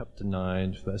chapter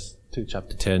 9, verse to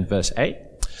chapter 10, verse 8.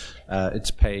 It's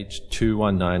page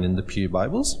 219 in the Pew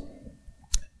Bibles.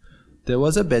 There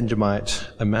was a Benjamite,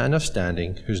 a man of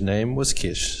standing, whose name was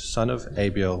Kish, son of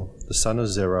Abiel, the son of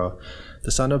Zerah,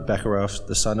 the son of Becheroth,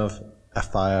 the son of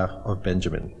Aphiah of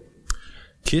Benjamin.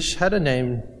 Kish had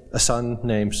a son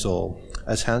named Saul,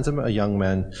 as handsome a young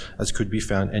man as could be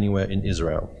found anywhere in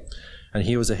Israel, and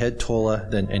he was a head taller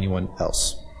than anyone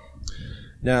else.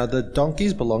 Now the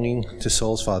donkeys belonging to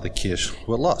Saul's father Kish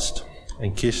were lost,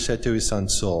 and Kish said to his son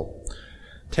Saul,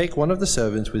 "Take one of the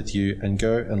servants with you and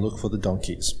go and look for the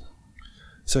donkeys."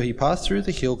 So he passed through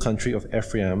the hill country of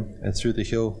Ephraim and through the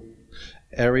hill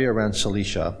area around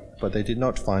Shalisha, but they did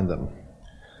not find them.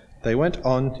 They went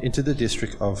on into the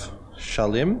district of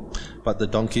Shalim, but the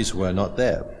donkeys were not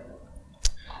there.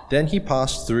 Then he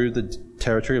passed through the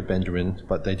territory of Benjamin,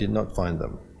 but they did not find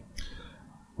them.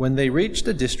 When they reached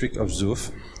the district of Zuph,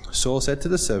 Saul said to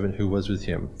the servant who was with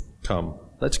him, "Come,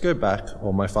 let's go back,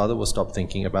 or my father will stop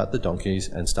thinking about the donkeys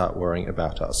and start worrying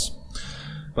about us."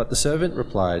 But the servant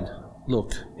replied,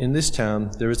 "Look, in this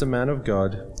town there is a man of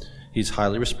God. He's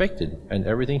highly respected, and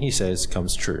everything he says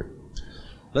comes true.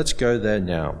 Let's go there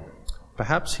now.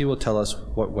 Perhaps he will tell us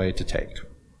what way to take."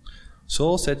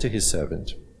 Saul said to his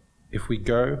servant, "If we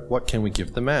go, what can we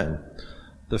give the man?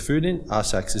 The food in our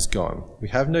sacks is gone. We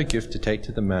have no gift to take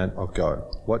to the man of God.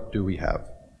 What do we have?"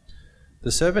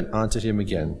 The servant answered him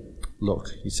again.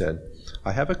 "Look," he said,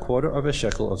 "I have a quarter of a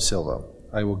shekel of silver.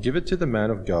 I will give it to the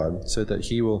man of God so that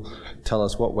he will tell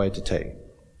us what way to take."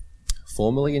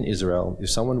 Formerly in Israel, if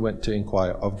someone went to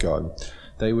inquire of God,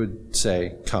 they would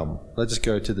say, "Come, let us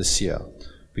go to the seer,"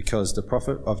 because the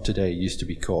prophet of today used to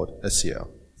be called a seer.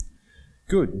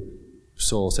 "Good,"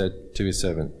 Saul said to his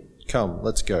servant. "Come,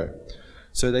 let's go."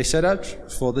 So they set out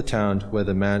for the town where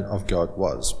the man of God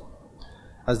was.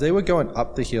 As they were going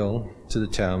up the hill to the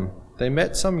town, they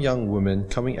met some young women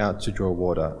coming out to draw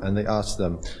water, and they asked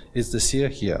them, "Is the seer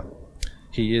here?"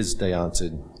 "He is," they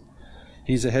answered.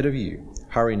 "He's ahead of you.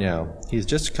 Hurry now. He's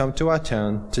just come to our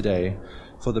town today,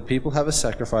 for the people have a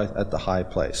sacrifice at the high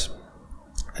place.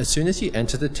 As soon as you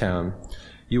enter the town,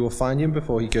 you will find him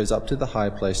before he goes up to the high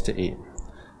place to eat.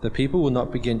 The people will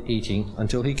not begin eating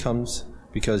until he comes,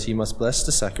 because he must bless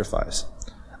the sacrifice.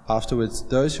 Afterwards,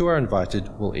 those who are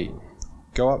invited will eat.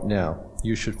 Go up now.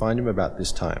 You should find him about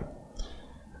this time."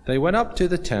 They went up to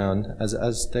the town.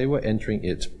 As they were entering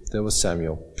it, there was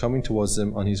Samuel, coming towards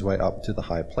them on his way up to the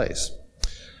high place.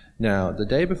 Now, the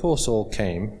day before Saul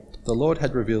came, the Lord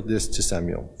had revealed this to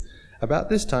Samuel. "About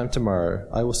this time tomorrow,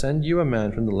 I will send you a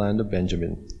man from the land of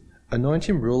Benjamin. Anoint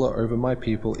him ruler over my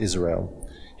people Israel.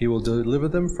 He will deliver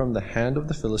them from the hand of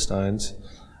the Philistines.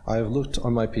 I have looked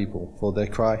on my people, for their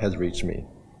cry has reached me."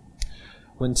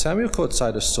 When Samuel caught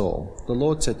sight of Saul, the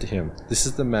Lord said to him, "This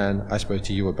is the man I spoke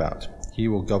to you about. He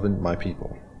will govern my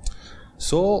people."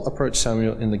 Saul approached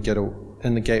Samuel in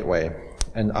the gateway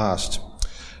and asked,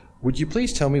 "Would you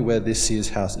please tell me where this seer's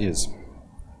house is?"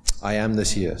 "I am the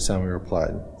seer," Samuel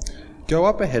replied. "Go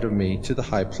up ahead of me to the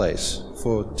high place,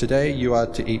 for today you are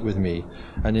to eat with me,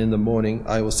 and in the morning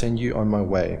I will send you on my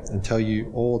way and tell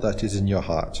you all that is in your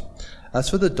heart. As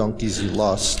for the donkeys you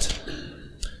lost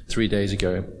 3 days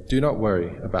ago, do not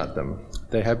worry about them.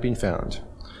 They have been found.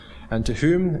 And to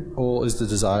whom all is the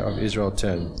desire of Israel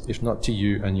turn, if not to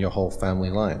you and your whole family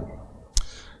line?"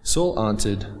 Saul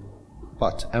answered,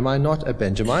 "But am I not a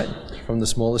Benjamite from the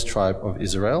smallest tribe of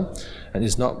Israel? And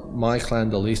is not my clan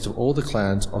the least of all the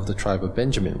clans of the tribe of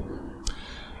Benjamin?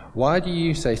 Why do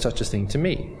you say such a thing to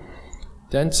me?"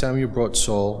 Then Samuel brought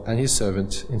Saul and his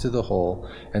servants into the hall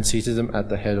and seated them at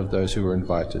the head of those who were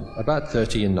invited, about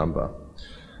 30 in number.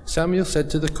 Samuel said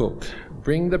to the cook,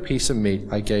 "Bring the piece of meat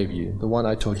I gave you, the one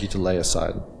I told you to lay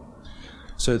aside."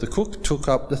 So the cook took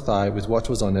up the thigh with what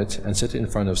was on it and set it in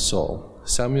front of Saul.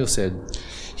 Samuel said,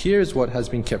 "Here is what has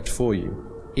been kept for you.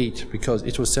 Eat, because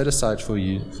it was set aside for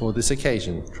you for this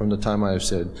occasion, from the time I have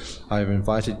said, I have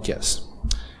invited guests."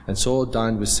 And Saul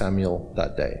dined with Samuel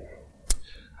that day.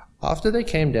 After they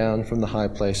came down from the high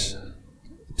place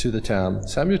to the town,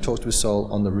 Samuel talked with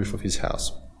Saul on the roof of his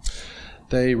house.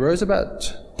 They rose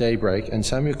about daybreak, and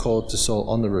Samuel called to Saul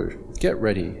on the roof, "Get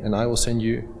ready, and I will send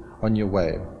you on your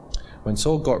way." When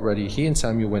Saul got ready, he and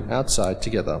Samuel went outside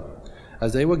together.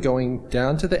 As they were going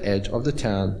down to the edge of the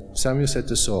town, Samuel said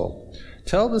to Saul,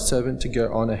 "Tell the servant to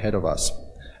go on ahead of us."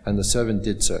 And the servant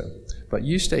did so. "But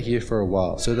you stay here for a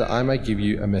while, so that I may give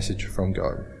you a message from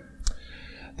God."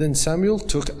 Then Samuel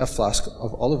took a flask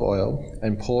of olive oil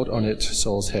and poured on it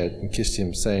Saul's head and kissed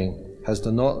him, saying,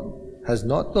 Has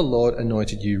not the Lord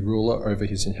anointed you ruler over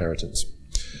his inheritance?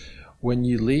 When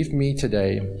you leave me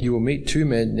today, you will meet 2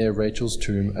 men near Rachel's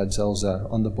tomb at Zelzah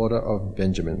on the border of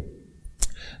Benjamin.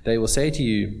 They will say to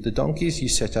you, 'The donkeys you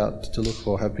set out to look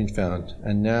for have been found,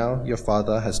 and now your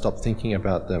father has stopped thinking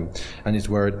about them and is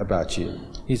worried about you.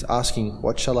 He's asking,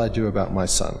 what shall I do about my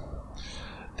son?'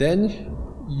 Then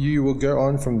you will go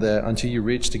on from there until you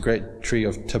reach the great tree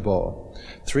of Tabor.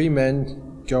 3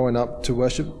 men going up to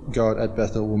worship God at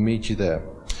Bethel will meet you there.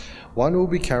 One will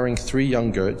be carrying 3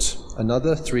 young goats,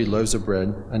 another 3 loaves of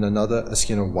bread, and another a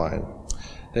skin of wine.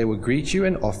 They will greet you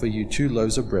and offer you 2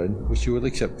 loaves of bread, which you will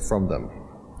accept from them.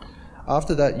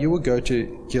 After that you will go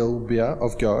to Gibeah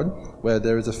of God, where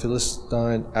there is a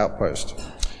Philistine outpost.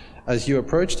 As you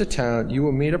approach the town, you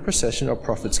will meet a procession of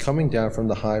prophets coming down from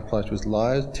the high place with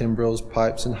lyres, timbrels,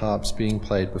 pipes, and harps being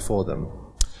played before them.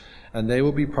 And they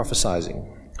will be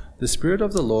prophesying. The Spirit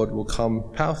of the Lord will come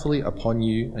powerfully upon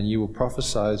you, and you will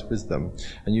prophesy with them,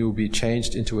 and you will be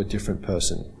changed into a different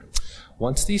person.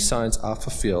 Once these signs are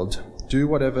fulfilled, do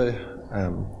whatever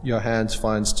your hands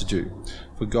finds to do,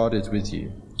 for God is with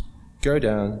you. Go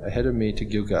down ahead of me to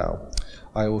Gilgal.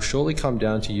 I will surely come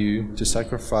down to you to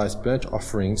sacrifice burnt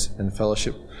offerings and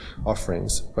fellowship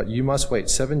offerings, but you must wait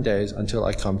 7 days until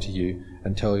I come to you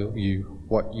and tell you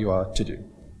what you are to do."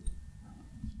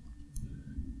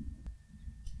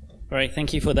 Great,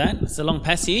 thank you for that. It's a long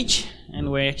passage,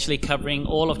 and we're actually covering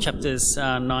all of chapters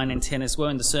 9 and 10 as well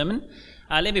in the sermon.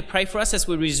 Let me pray for us as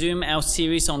we resume our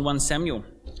series on 1 Samuel.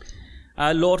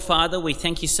 Lord Father, we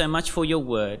thank you so much for your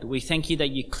word. We thank you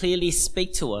that you clearly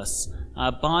speak to us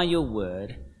by your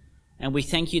word, and we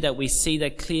thank you that we see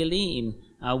that clearly in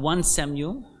 1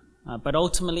 Samuel, but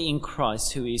ultimately in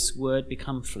Christ, who is word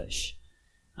become flesh.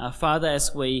 Father,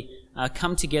 as we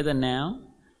come together now,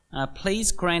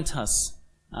 please grant us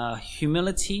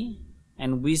humility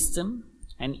and wisdom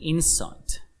and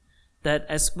insight, that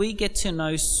as we get to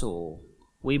know Saul,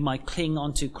 we might cling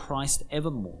on to Christ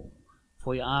evermore.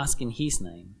 For we ask in his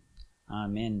name.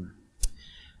 Amen.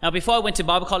 Now, before I went to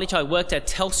Bible college, I worked at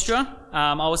Telstra.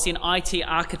 I was in IT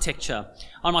architecture.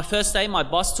 On my first day, my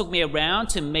boss took me around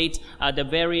to meet the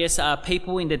various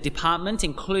people in the department,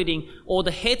 including all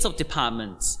the heads of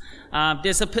departments.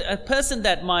 There's a person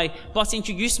that my boss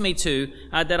introduced me to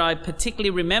that I particularly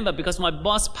remember because my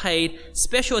boss paid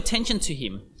special attention to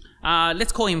him.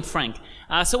 Let's call him Frank.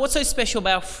 So what's so special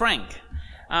about Frank?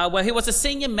 Well, he was a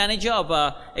senior manager of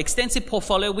an extensive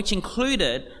portfolio which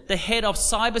included the head of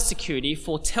cybersecurity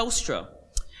for Telstra.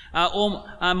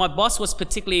 My boss was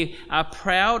particularly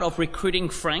proud of recruiting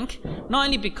Frank, not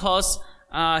only because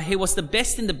he was the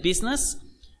best in the business,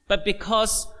 but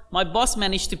because my boss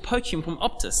managed to poach him from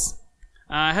Optus.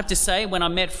 I have to say, when I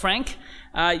met Frank,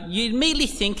 you immediately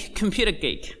think computer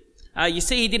geek. You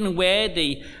see, he didn't wear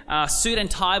the suit and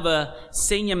tie of a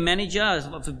senior manager,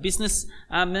 of a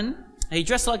businessman. He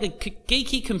dressed like a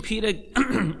geeky computer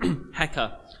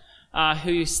hacker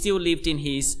who still lived in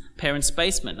his parents'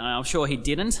 basement. I'm sure he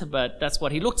didn't, but that's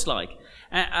what he looked like.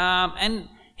 And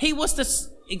he was the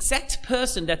exact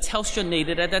person that Telstra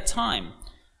needed at that time.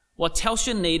 What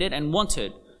Telstra needed and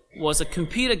wanted was a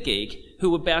computer geek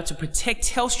who was about to protect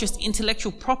Telstra's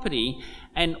intellectual property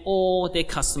and all their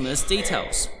customers'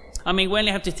 details. I mean, we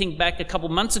only have to think back a couple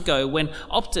months ago when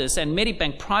Optus and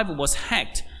Medibank Private was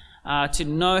hacked to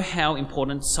know how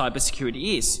important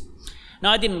cybersecurity is.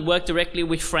 Now, I didn't work directly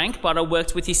with Frank, but I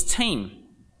worked with his team.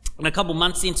 And a couple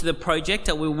months into the project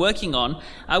that we were working on,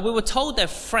 we were told that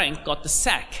Frank got the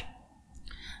sack.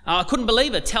 I couldn't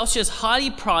believe it. Telstra's highly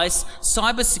priced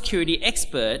cybersecurity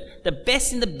expert, the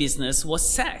best in the business, was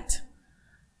sacked.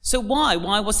 So why?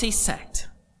 Why was he sacked?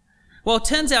 Well, it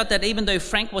turns out that even though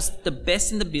Frank was the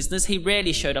best in the business, he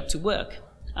rarely showed up to work,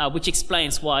 which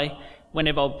explains why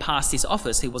whenever I passed his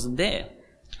office, he wasn't there.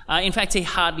 In fact, he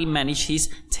hardly managed his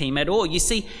team at all. You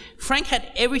see, Frank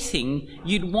had everything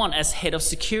you'd want as head of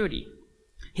security.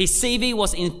 His CV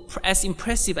was as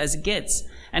impressive as it gets,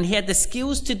 and he had the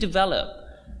skills to develop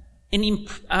an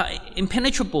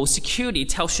impenetrable security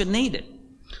Telstra needed.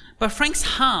 But Frank's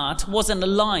heart wasn't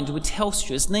aligned with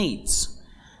Telstra's needs.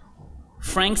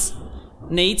 Frank's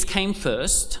needs came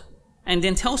first, and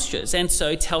then Telstra's, and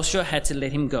so Telstra had to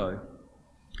let him go.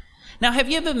 Now, have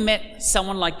you ever met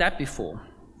someone like that before?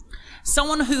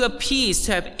 Someone who appears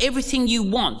to have everything you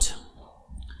want,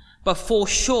 but falls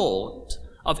short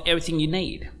of everything you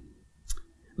need.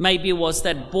 Maybe it was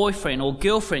that boyfriend or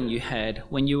girlfriend you had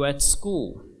when you were at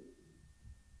school.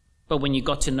 But when you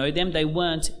got to know them, they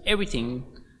weren't everything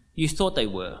you thought they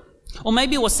were. Or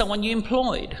maybe it was someone you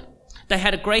employed. They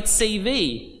had a great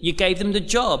CV. You gave them the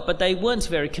job, but they weren't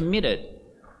very committed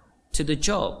to the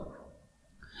job.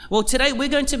 Well, today we're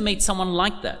going to meet someone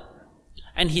like that,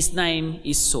 and his name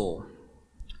is Saul.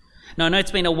 Now, I know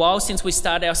it's been a while since we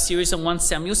started our series on 1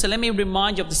 Samuel, so let me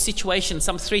remind you of the situation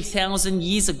some 3,000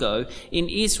 years ago in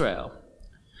Israel.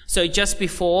 So just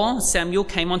before Samuel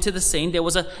came onto the scene, there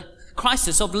was a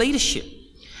crisis of leadership.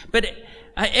 But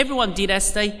everyone did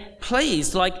as they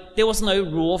pleased, like there was no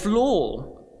rule of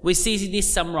law. We see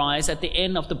this summarized at the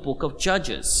end of the book of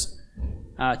Judges.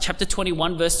 Chapter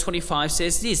 21, verse 25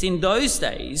 says this: "In those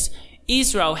days,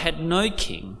 Israel had no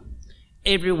king.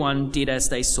 Everyone did as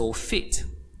they saw fit."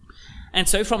 And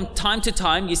so from time to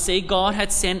time, you see God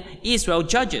had sent Israel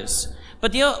judges.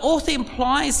 But the author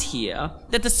implies here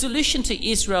that the solution to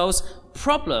Israel's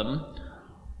problem,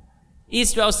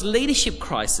 Israel's leadership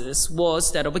crisis,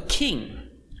 was that of a king.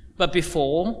 But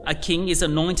before a king is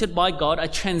anointed by God, a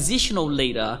transitional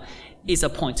leader is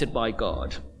appointed by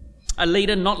God. A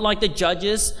leader not like the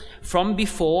judges from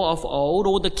before of old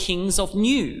or the kings of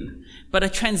new, but a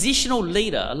transitional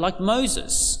leader like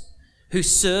Moses, who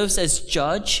serves as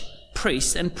judge,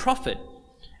 priest and prophet,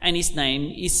 and his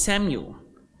name is Samuel.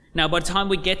 Now, by the time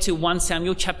we get to 1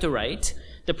 Samuel chapter 8,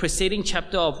 the preceding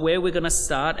chapter of where we're going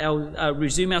to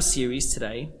resume our series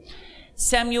today,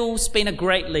 Samuel's been a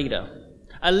great leader,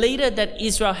 a leader that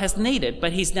Israel has needed,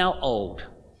 but he's now old.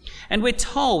 And we're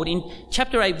told in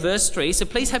chapter 8, verse 3, so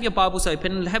please have your Bibles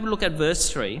open and have a look at verse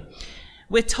 3.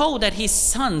 We're told that his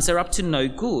sons are up to no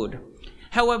good.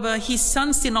 However, his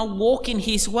sons did not walk in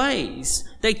his ways.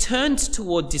 They turned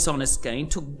toward dishonest gain,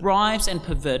 took bribes, and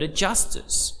perverted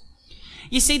justice.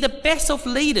 You see, the best of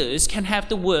leaders can have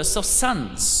the worst of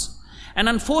sons. And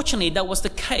unfortunately, that was the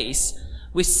case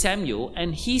with Samuel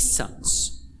and his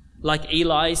sons. Like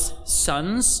Eli's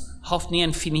sons, Hophni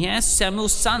and Phinehas,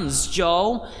 Samuel's sons,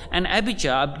 Joel and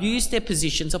Abijah, abused their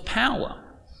positions of power.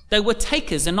 They were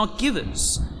takers and not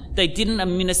givers. They didn't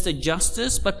administer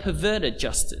justice, but perverted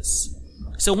justice.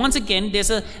 So once again, there's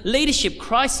a leadership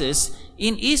crisis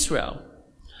in Israel.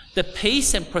 The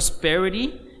peace and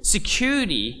prosperity,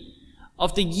 security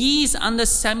of the years under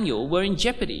Samuel were in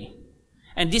jeopardy.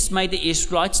 And this made the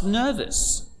Israelites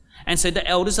nervous. And so the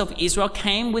elders of Israel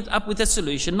came up with a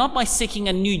solution, not by seeking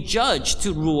a new judge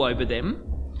to rule over them,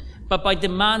 but by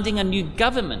demanding a new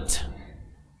government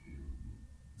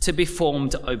to be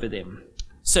formed over them.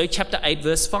 So chapter 8,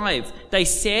 verse 5,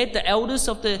 the elders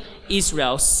of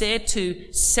Israel said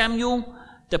to Samuel,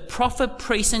 the prophet,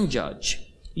 priest, and judge,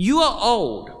 "You are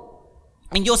old,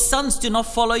 and your sons do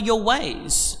not follow your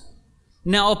ways.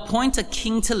 Now appoint a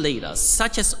king to lead us,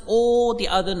 such as all the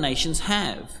other nations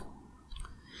have."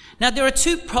 Now there are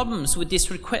two problems with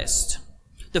this request.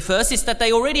 The first is that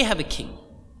they already have a king.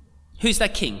 Who's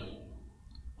that king?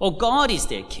 Well, God is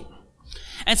their king.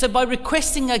 And so by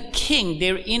requesting a king,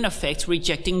 they're in effect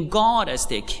rejecting God as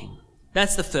their king.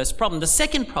 That's the first problem. The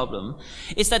second problem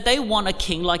is that they want a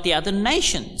king like the other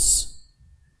nations.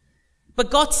 But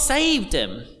God saved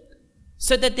them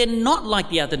so that they're not like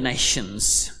the other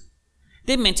nations.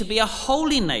 They're meant to be a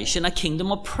holy nation, a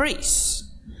kingdom of priests.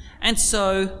 And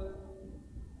so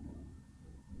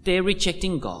they're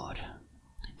rejecting God.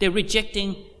 They're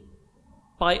rejecting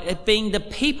by being the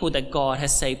people that God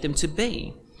has saved them to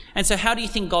be. And so how do you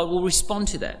think God will respond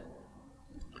to that?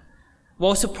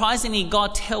 Well, surprisingly,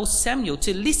 God tells Samuel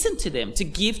to listen to them, to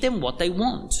give them what they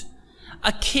want.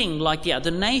 A king like the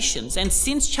other nations. And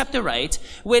since chapter 8,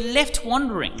 we're left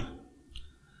wondering,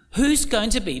 who's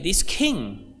going to be this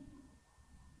king?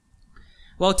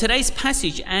 Well, today's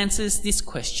passage answers this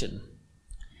question.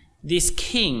 This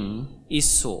king is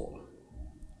Saul.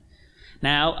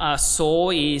 Now,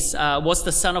 Saul was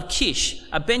the son of Kish,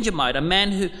 a Benjamite, a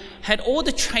man who had all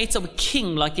the traits of a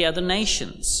king like the other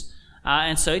nations.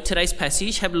 And so today's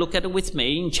passage, have a look at it with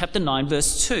me in chapter 9,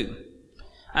 verse 2.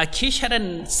 Kish had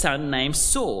a son named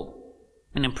Saul,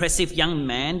 an impressive young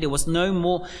man. There was no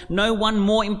one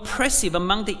more impressive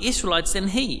among the Israelites than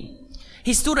he.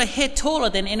 He stood a head taller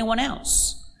than anyone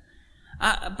else.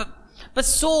 But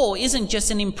Saul isn't just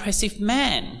an impressive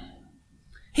man.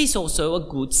 He's also a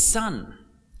good son.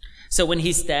 So when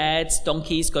his dad's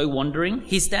donkeys go wandering,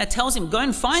 his dad tells him, "Go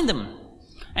and find them."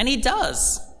 And he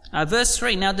does. Verse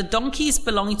 3, "Now the donkeys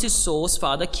belonging to Saul's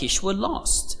father Kish were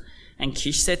lost. And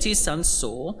Kish said to his son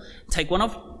Saul, 'Take one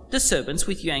of the servants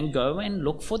with you and go and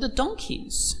look for the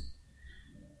donkeys.'"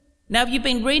 Now, if you've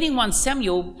been reading 1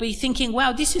 Samuel, you'll be thinking,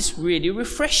 wow, this is really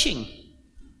refreshing.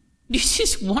 This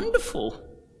is wonderful.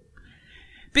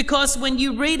 Because when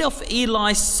you read of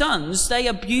Eli's sons, they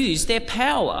abused their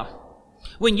power.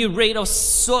 When you read of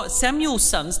Samuel's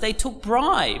sons, they took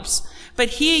bribes. But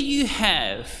here you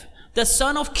have the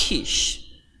son of Kish,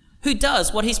 who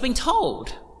does what he's been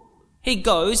told. He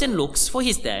goes and looks for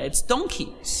his dad's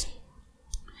donkeys.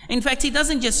 In fact, he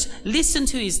doesn't just listen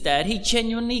to his dad, he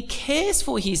genuinely cares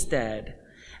for his dad.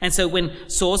 And so when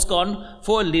Saul's gone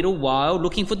for a little while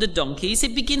looking for the donkeys, he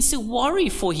begins to worry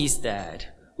for his dad.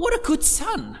 What a good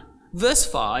son. Verse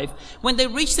 5, when they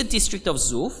reached the district of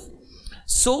Zuph,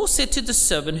 Saul said to the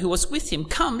servant who was with him,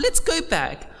 "Come, let's go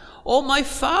back, or my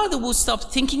father will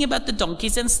stop thinking about the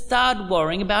donkeys and start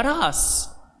worrying about us."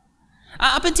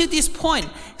 Up until this point,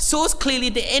 Saul's clearly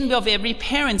the envy of every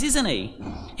parent, isn't he?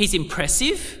 He's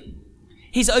impressive,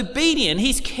 he's obedient,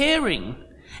 he's caring.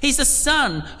 He's the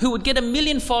son who would get 1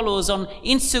 million followers on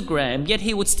Instagram, yet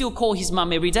he would still call his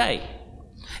mum every day.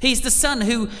 He's the son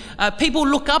who people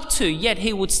look up to, yet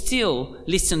he would still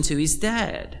listen to his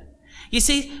dad. You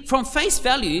see, from face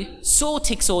value, Saul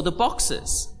ticks all the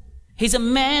boxes. He's a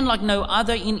man like no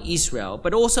other in Israel,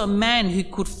 but also a man who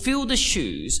could fill the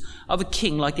shoes of a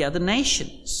king like the other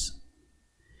nations.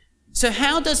 So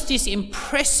how does this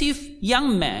impressive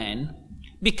young man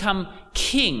become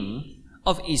king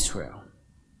of Israel?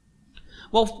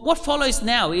 Well, what follows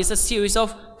now is a series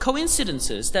of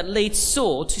coincidences that lead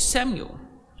Saul to Samuel.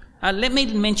 Let me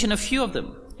mention a few of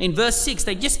them. In verse 6,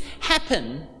 they just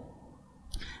happen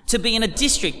to be in a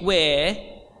district where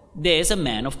there's a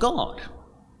man of God.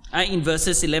 In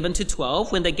verses 11 to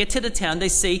 12, when they get to the town, they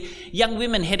see young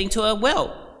women heading to a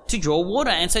well to draw water.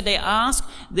 And so they ask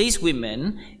these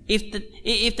women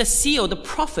if the seer, the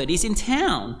prophet, is in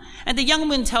town. And the young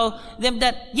women tell them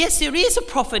that, yes, there is a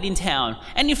prophet in town.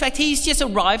 And in fact, he's just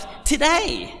arrived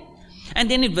today. And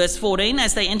then in verse 14,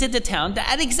 as they entered the town,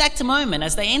 at the exact moment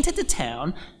as they entered the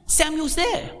town, Samuel's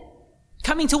there,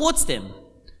 coming towards them.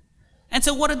 And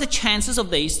so what are the chances of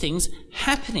these things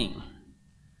happening?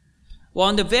 Well,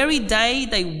 on the very day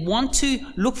they want to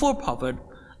look for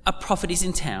a prophet is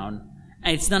in town,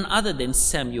 and it's none other than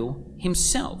Samuel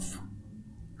himself.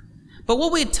 But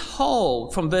what we're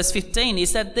told from verse 15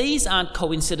 is that these aren't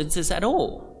coincidences at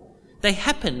all. They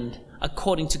happened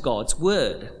according to God's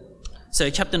word. So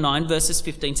chapter 9, verses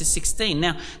 15 to 16.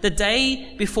 Now, the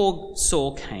day before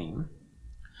Saul came,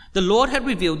 the Lord had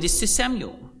revealed this to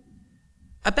Samuel.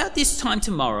 "About this time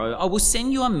tomorrow, I will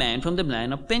send you a man from the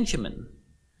land of Benjamin.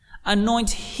 Anoint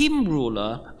him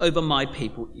ruler over my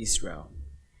people Israel.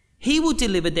 He will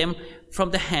deliver them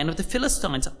from the hand of the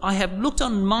Philistines. I have looked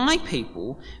on my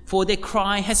people, for their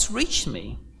cry has reached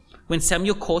me." When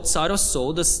Samuel caught sight of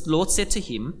Saul, the Lord said to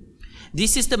him,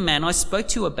 "This is the man I spoke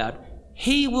to you about.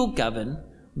 He will govern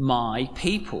my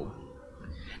people."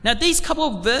 Now, these couple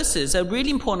of verses are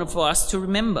really important for us to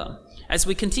remember as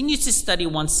we continue to study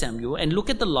 1 Samuel and look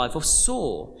at the life of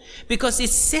Saul, because it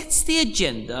sets the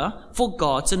agenda for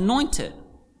God's anointed,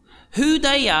 who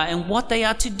they are and what they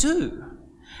are to do.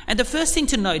 And the first thing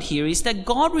to note here is that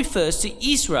God refers to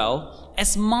Israel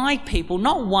as my people,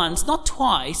 not once, not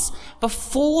twice, but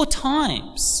 4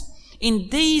 times in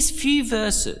these few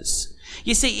verses.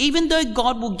 You see, even though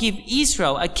God will give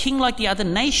Israel a king like the other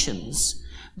nations,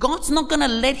 God's not going to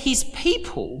let his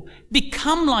people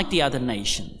become like the other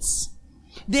nations.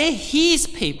 They're his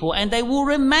people, and they will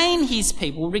remain his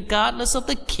people regardless of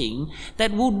the king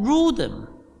that will rule them.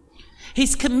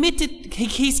 He's committed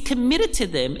to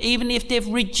them even if they've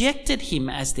rejected him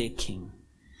as their king.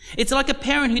 It's like a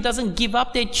parent who doesn't give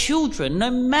up their children no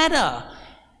matter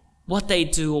what they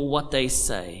do or what they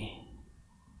say.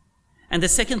 And the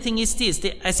second thing is this,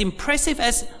 that as impressive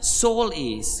as Saul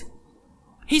is,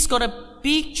 he's got a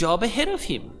big job ahead of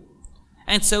him.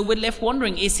 And so we're left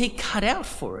wondering, is he cut out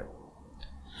for it?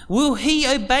 Will he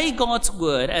obey God's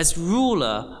word as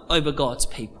ruler over God's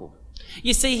people?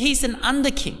 You see, he's an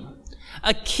under-king,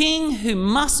 a king who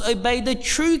must obey the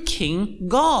true king,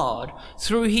 God,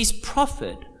 through his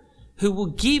prophet, who will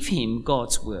give him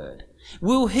God's word.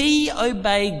 Will he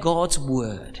obey God's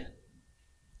word?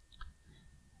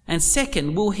 And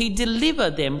second, will he deliver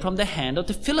them from the hand of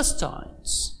the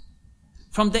Philistines,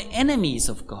 from the enemies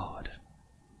of God?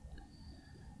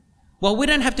 Well, we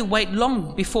don't have to wait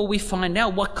long before we find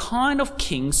out what kind of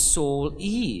king Saul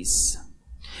is.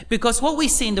 Because what we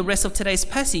see in the rest of today's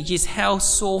passage is how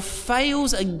Saul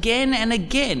fails again and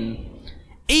again,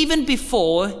 even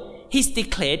before he's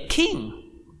declared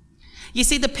king. You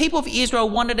see, the people of Israel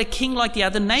wanted a king like the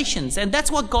other nations, and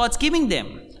that's what God's giving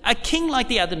them. A king like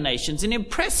the other nations, an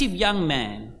impressive young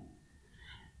man.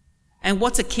 And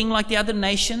what's a king like the other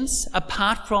nations,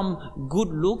 apart from good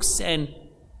looks and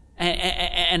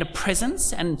a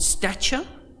presence and stature?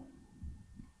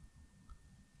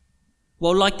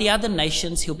 Well, like the other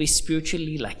nations, he'll be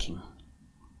spiritually lacking.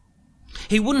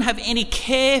 He wouldn't have any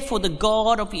care for the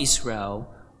God of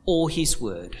Israel or his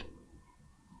word.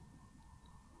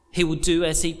 He will do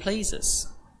as he pleases.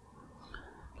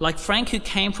 Like Frank, who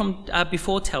came from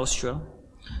before Telstra,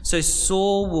 so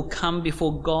Saul will come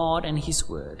before God and his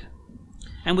word.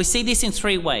 And we see this in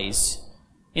 3 ways.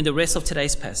 in the rest of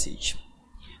today's passage.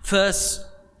 First,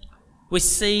 we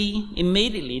see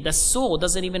immediately that Saul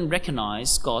doesn't even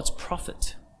recognize God's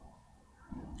prophet.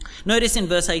 Notice in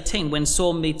verse 18 when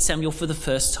Saul meets Samuel for the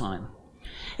first time.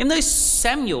 Even though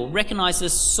Samuel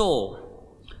recognizes Saul,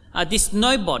 this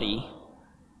nobody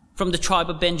from the tribe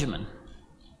of Benjamin,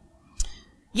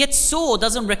 yet Saul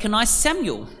doesn't recognize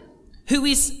Samuel, who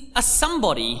is a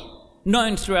somebody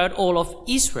known throughout all of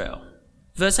Israel.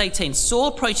 Verse 18, Saul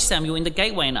approached Samuel in the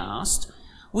gateway and asked,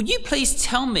 "Would you please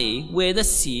tell me where the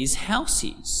seer's house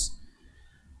is?"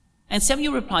 And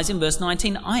Samuel replies in verse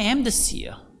 19, "I am the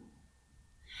seer."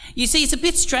 You see, it's a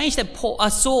bit strange that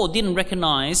Saul didn't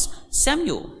recognize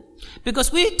Samuel,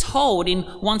 because we're told in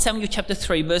 1 Samuel chapter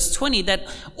 3 verse 20 that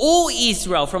all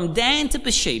Israel from Dan to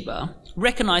Beersheba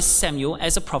recognized Samuel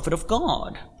as a prophet of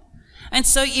God. And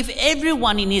so if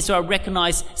everyone in Israel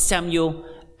recognized Samuel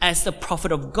as the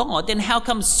prophet of God, then how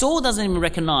come Saul doesn't even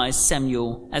recognize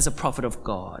Samuel as a prophet of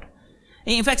God?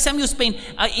 In fact, Samuel's been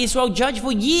Israel judge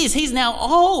for years. He's now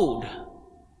old.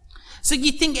 So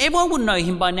you think everyone would know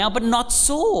him by now, but not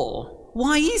Saul.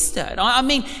 Why is that? I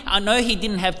mean, I know he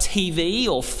didn't have TV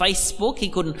or Facebook. He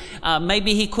couldn't,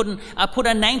 maybe he couldn't put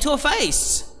a name to a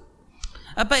face.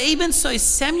 But even so,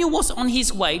 Samuel was on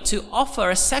his way to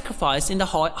offer a sacrifice in the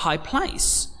high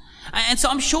place. And so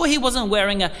I'm sure he wasn't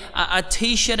wearing a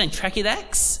t-shirt and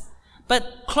tracksuits,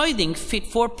 but clothing fit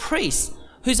for a priest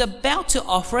who's about to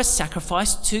offer a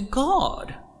sacrifice to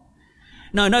God.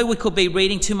 Now, I know we could be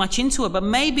reading too much into it, but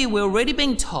maybe we're already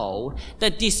being told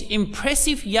that this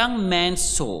impressive young man,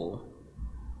 Saul,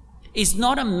 is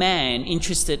not a man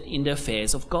interested in the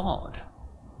affairs of God.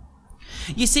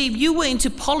 You see, if you were into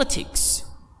politics,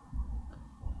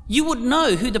 you would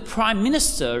know who the Prime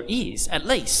Minister is, at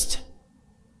least.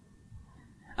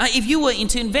 If you were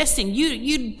into investing,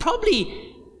 you'd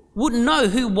probably wouldn't know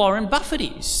who Warren Buffett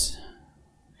is.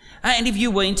 And if you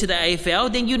were into the AFL,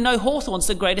 then you'd know Hawthorn's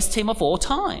the greatest team of all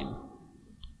time.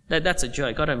 That's a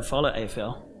joke. I don't follow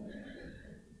AFL.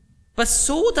 But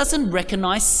Saul doesn't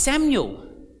recognize Samuel.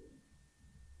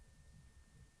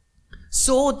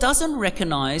 Saul doesn't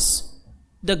recognize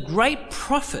the great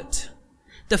prophet,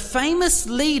 the famous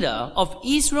leader of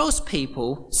Israel's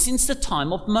people since the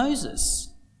time of Moses.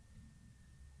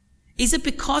 Is it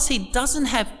because he doesn't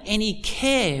have any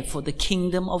care for the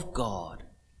kingdom of God?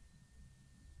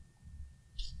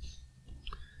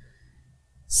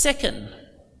 Second,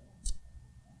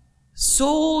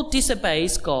 Saul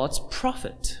disobeys God's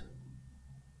prophet,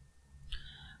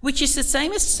 which is the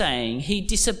same as saying he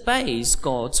disobeys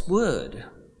God's word.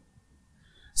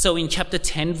 So in chapter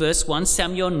 10, verse 1,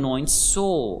 Samuel anoints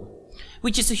Saul,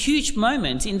 which is a huge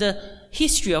moment in the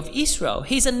history of Israel.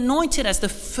 He's anointed as the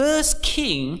first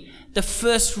king, the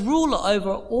first ruler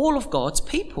over all of God's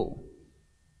people.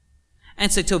 And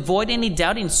so to avoid any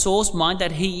doubt in Saul's mind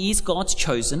that he is God's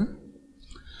chosen,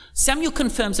 Samuel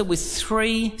confirms it with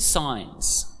 3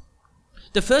 signs.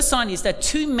 The first sign is that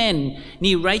 2 men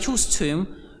near Rachel's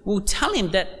tomb will tell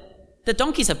him that the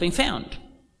donkeys have been found.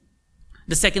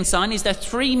 The second sign is that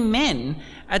 3 men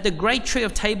at the great tree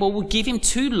of Tabor will give him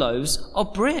 2 loaves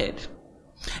of bread.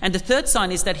 And the third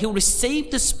sign is that he'll receive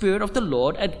the Spirit of the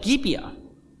Lord at Gibeah.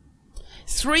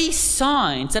 3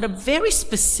 signs that are very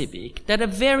specific, that are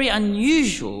very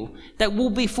unusual, that will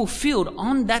be fulfilled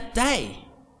on that day.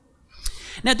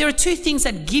 Now, there are 2 things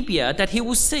at Gibeah that he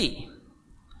will see.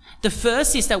 The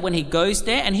first is that when he goes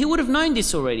there, and he would have known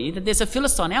this already, that there's a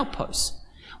Philistine outpost.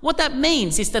 What that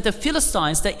means is that the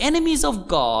Philistines, the enemies of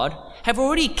God, have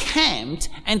already camped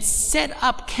and set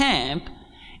up camp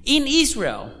in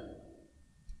Israel.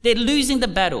 They're losing the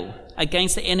battle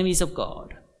against the enemies of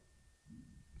God.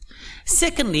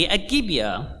 Secondly, at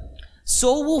Gibeah,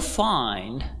 Saul will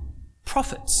find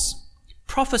prophets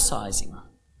prophesying,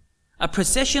 a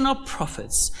procession of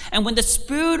prophets. And when the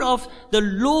Spirit of the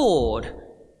Lord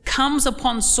comes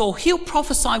upon Saul, he'll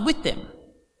prophesy with them.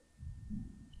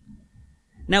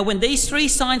 Now, when these 3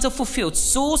 signs are fulfilled,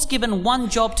 Saul's given one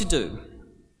job to do.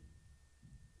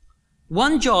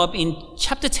 One job in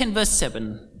chapter 10, verse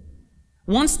 7.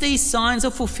 Once these signs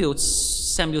are fulfilled,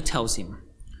 Samuel tells him,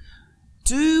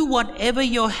 "Do whatever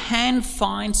your hand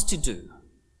finds to do,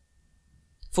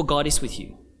 for God is with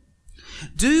you."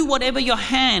 Do whatever your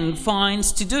hand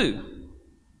finds to do.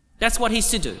 That's what he's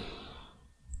to do.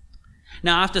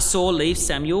 Now, after Saul leaves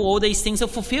Samuel, all these things are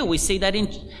fulfilled. We see that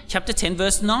in chapter 10,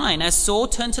 verse 9. As Saul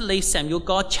turned to leave Samuel,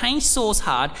 God changed Saul's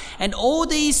heart, and all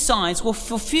these signs were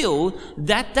fulfilled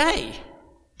that day.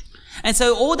 And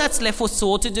so all that's left for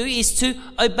Saul to do is to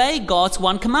obey God's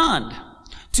one command,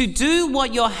 to do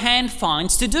what your hand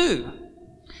finds to do.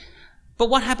 But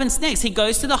what happens next? He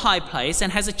goes to the high place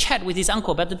and has a chat with his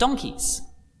uncle about the donkeys.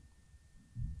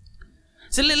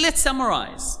 So let's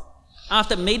summarize.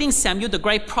 After meeting Samuel, the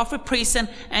great prophet, priest,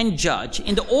 and judge,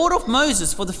 in the order of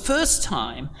Moses for the first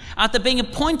time, after being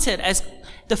appointed as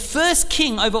the first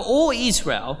king over all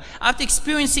Israel, after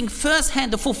experiencing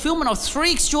firsthand the fulfillment of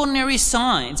 3 extraordinary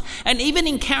signs, and even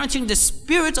encountering the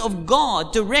Spirit of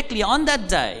God directly on that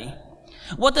day,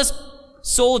 what does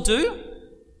Saul do?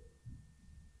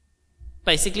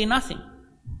 Basically nothing.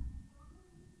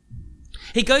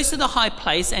 He goes to the high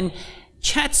place and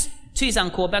chats to his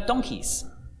uncle about donkeys.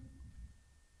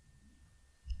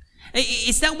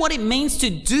 Is that what it means to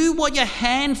do what your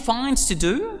hand finds to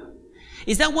do?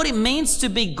 Is that what it means to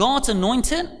be God's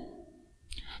anointed?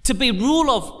 To be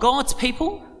ruler of God's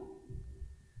people?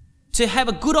 To have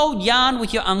a good old yarn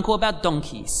with your uncle about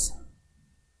donkeys?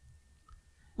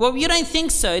 Well, if you don't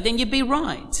think so, then you'd be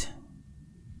right.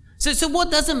 So what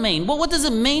does it mean? What does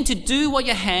it mean to do what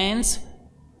your hands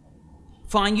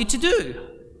find you to do?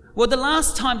 Well, the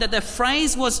last time that the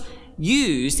phrase was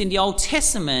used in the Old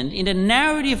Testament in the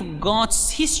narrative of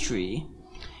God's history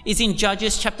is in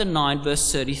Judges chapter 9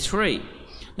 verse 33.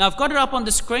 Now I've got it up on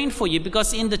the screen for you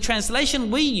because in the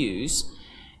translation we use,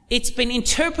 it's been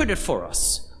interpreted for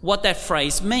us what that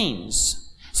phrase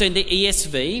means. So in the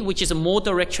ESV, which is a more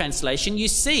direct translation, you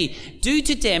see, do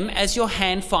to them as your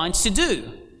hand finds to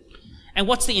do. And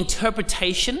what's the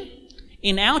interpretation?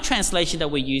 In our translation that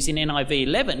we use in NIV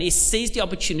 11, it sees the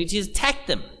opportunity to attack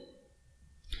them.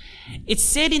 It's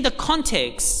said in the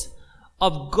context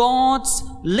of God's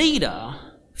leader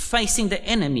facing the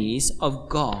enemies of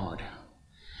God.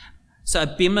 So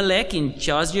Abimelech in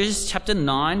Judges chapter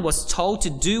 9 was told to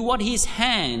do what his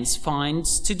hands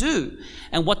finds to do.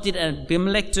 And what did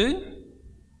Abimelech do?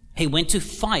 He went to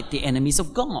fight the enemies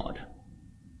of God.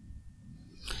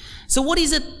 So what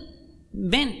is it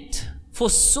meant for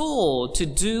Saul to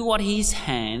do what his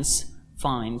hands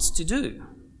finds to do?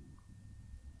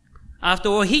 After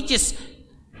all, he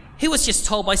was just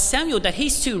told by Samuel that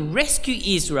he's to rescue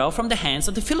Israel from the hands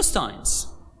of the Philistines.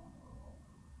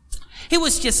 He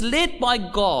was just led by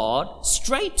God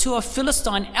straight to a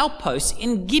Philistine outpost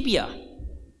in Gibeah.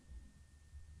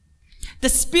 The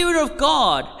Spirit of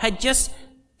God had just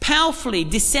powerfully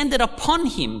descended upon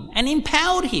him and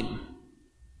empowered him.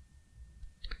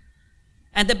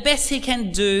 And the best he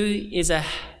can do is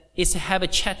to have a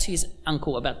chat to his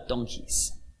uncle about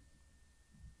donkeys.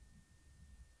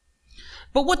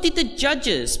 But what did the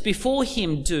judges before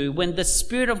him do when the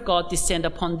Spirit of God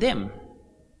descended upon them?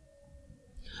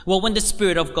 Well, when the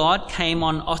Spirit of God came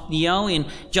on Othniel in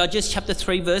Judges chapter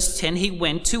 3 verse 10, he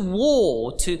went to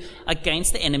war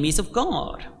against the enemies of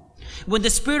God. When the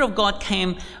Spirit of God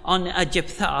came on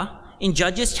Jephthah in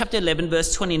Judges chapter 11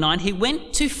 verse 29, he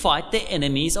went to fight the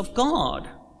enemies of God.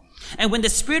 And when the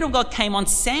Spirit of God came on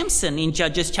Samson in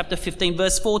Judges chapter 15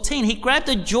 verse 14, he grabbed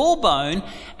a jawbone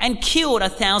and killed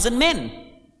 1,000 men.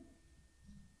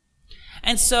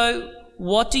 And so,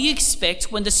 what do you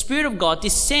expect when the Spirit of God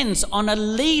descends on a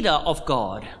leader of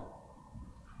God?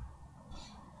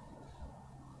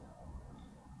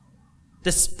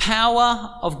 This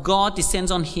power of God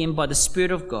descends on him by the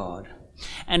Spirit of God.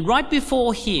 And right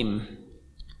before him,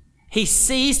 he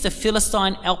sees the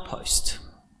Philistine outpost.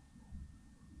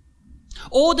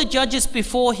 All the judges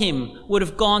before him would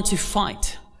have gone to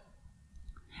fight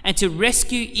and to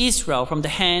rescue Israel from the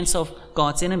hands of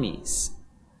God's enemies.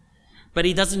 But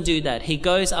he doesn't do that. He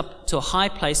goes up to a high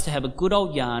place to have a good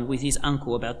old yarn with his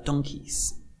uncle about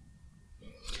donkeys.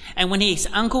 And when his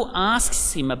uncle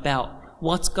asks him about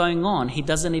what's going on, he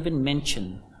doesn't even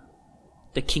mention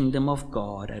the kingdom of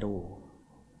God at all.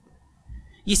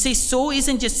 You see, Saul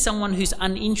isn't just someone who's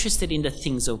uninterested in the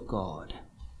things of God.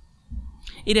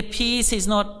 It appears he's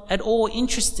not at all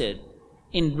interested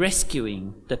in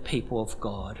rescuing the people of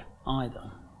God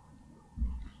either.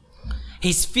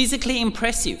 He's physically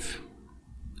impressive,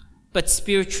 but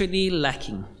spiritually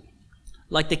lacking,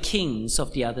 like the kings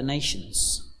of the other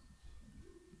nations.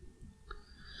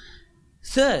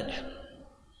 Third,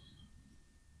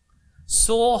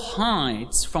 Saul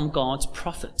hides from God's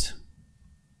prophet.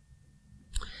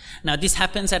 Now, this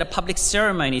happens at a public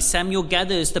ceremony. Samuel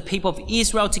gathers the people of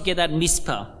Israel together at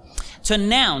Mizpah to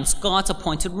announce God's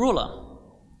appointed ruler.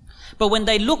 But when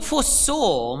they look for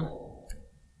Saul,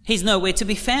 he's nowhere to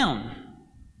be found.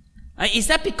 Is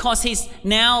that because he's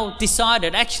now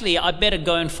decided, actually, I better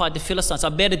go and fight the Philistines. I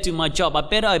better do my job. I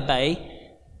better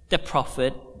obey the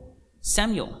prophet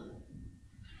Samuel?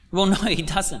 Well, no, he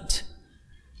doesn't.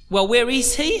 Well, where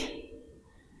is he?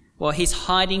 Well, he's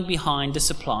hiding behind the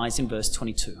supplies in verse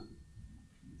 22.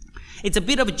 It's a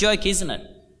bit of a joke, isn't it?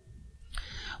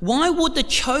 Why would the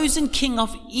chosen king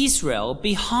of Israel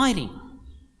be hiding?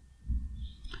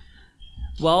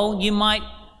 Well, you might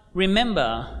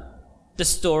remember the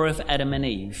story of Adam and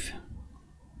Eve.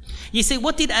 You see,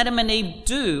 what did Adam and Eve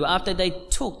do after they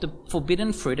took the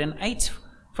forbidden fruit and ate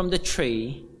from the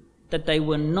tree that they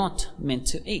were not meant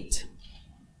to eat?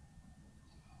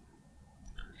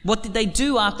 What did they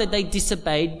do after they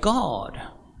disobeyed God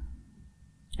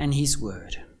and His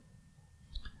word?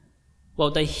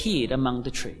 Well, they hid among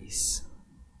the trees.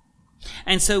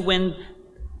 And so when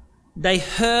they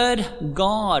heard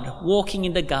God walking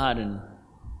in the garden,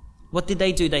 what did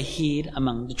they do? They hid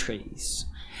among the trees.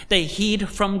 They hid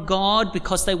from God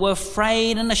because they were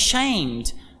afraid and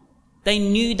ashamed. They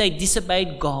knew they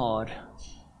disobeyed God.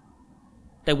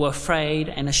 They were afraid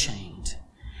and ashamed.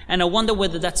 And I wonder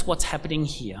whether that's what's happening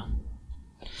here.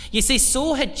 You see,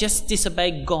 Saul had just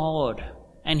disobeyed God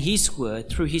and His word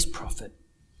through his prophet.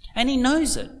 And he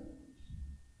knows it.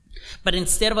 But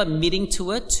instead of admitting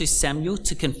to it to Samuel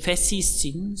to confess his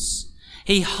sins,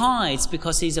 he hides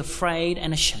because he's afraid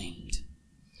and ashamed.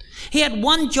 He had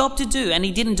one job to do and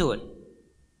he didn't do it.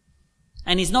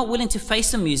 And he's not willing to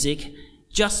face the music,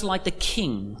 just like the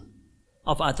king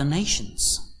of other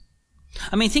nations.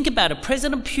 I mean, think about it.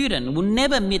 President Putin will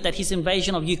never admit that his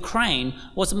invasion of Ukraine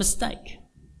was a mistake.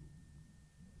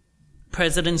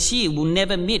 President Xi will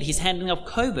never admit his handling of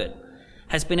COVID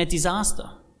has been a disaster.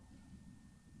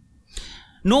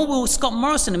 Nor will Scott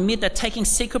Morrison admit that taking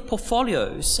secret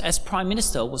portfolios as Prime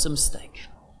Minister was a mistake.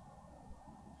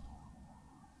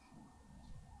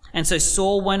 And so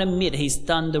Saul won't admit he's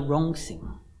done the wrong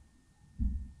thing.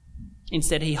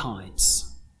 Instead, he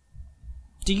hides.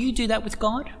 Do you do that with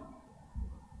God?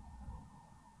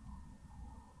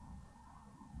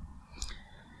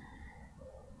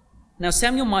 Now,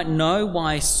 Samuel might know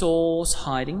why Saul's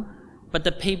hiding, but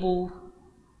the people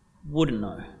wouldn't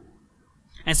know.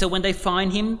 And so when they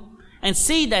find him and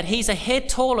see that he's a head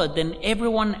taller than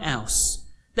everyone else,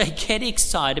 they get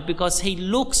excited because he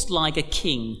looks like a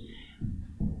king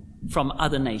from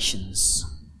other nations.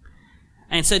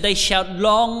 And so they shout,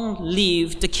 "Long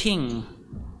live the king."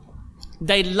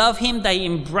 They love him, they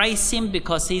embrace him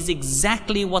because he's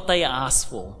exactly what they asked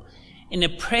for. An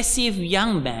impressive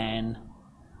young man,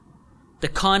 the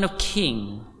kind of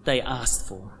king they asked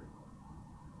for.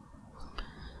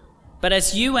 But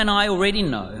as you and I already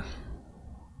know,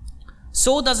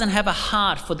 Saul doesn't have a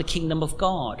heart for the kingdom of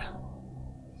God.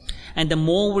 And the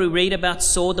more we read about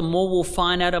Saul, the more we'll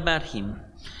find out about him.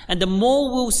 And the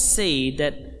more we'll see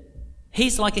that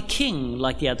he's like a king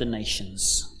like the other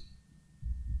nations.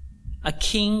 A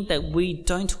king that we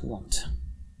don't want.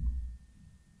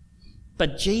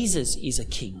 But Jesus is a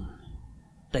king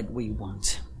that we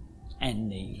want and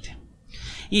need.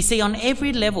 You see, on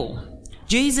every level,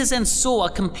 Jesus and Saul are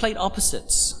complete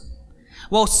opposites.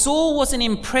 While Saul was an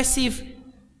impressive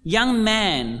young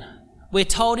man, we're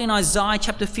told in Isaiah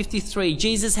chapter 53,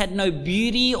 Jesus had no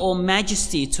beauty or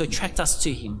majesty to attract us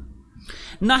to him.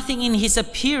 Nothing in his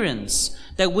appearance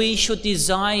that we should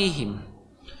desire him.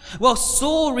 While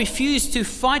Saul refused to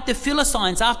fight the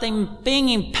Philistines after being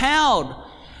empowered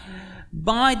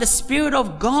by the Spirit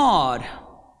of God,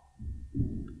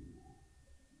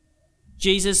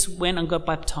 Jesus went and got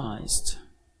baptized.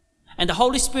 And the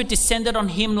Holy Spirit descended on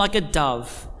him like a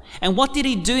dove. And what did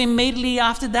he do immediately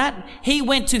after that? He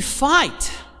went to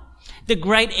fight the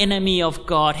great enemy of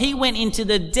God. He went into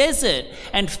the desert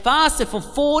and fasted for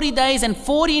 40 days and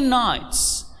 40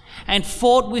 nights and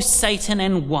fought with Satan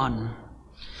and won.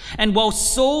 And while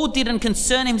Saul didn't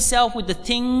concern himself with the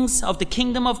things of the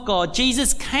kingdom of God,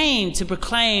 Jesus came to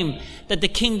proclaim that the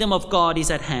kingdom of God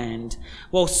is at hand.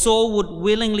 While Saul would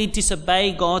willingly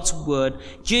disobey God's word,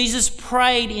 Jesus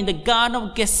prayed in the Garden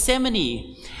of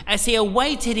Gethsemane as he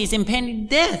awaited his impending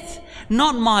death.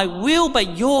 "Not my will,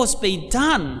 but yours be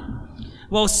done."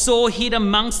 While Saul hid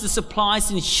amongst the supplies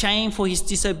in shame for his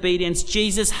disobedience,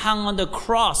 Jesus hung on the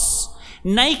cross,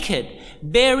 naked,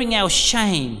 bearing our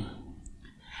shame.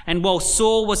 And while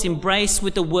Saul was embraced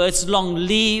with the words, "Long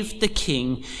live the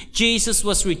King," Jesus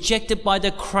was rejected by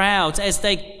the crowds as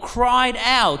they cried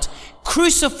out,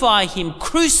 "Crucify him,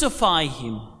 crucify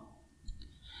him."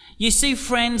 You see,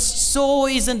 friends, Saul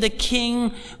isn't the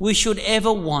king we should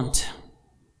ever want.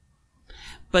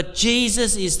 But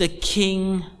Jesus is the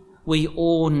king we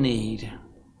all need.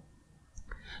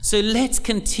 So let's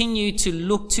continue to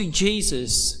look to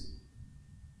Jesus,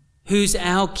 who's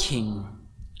our king.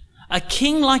 A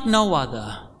king like no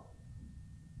other,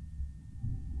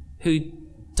 who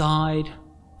died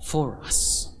for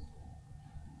us.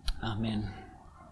 Amen.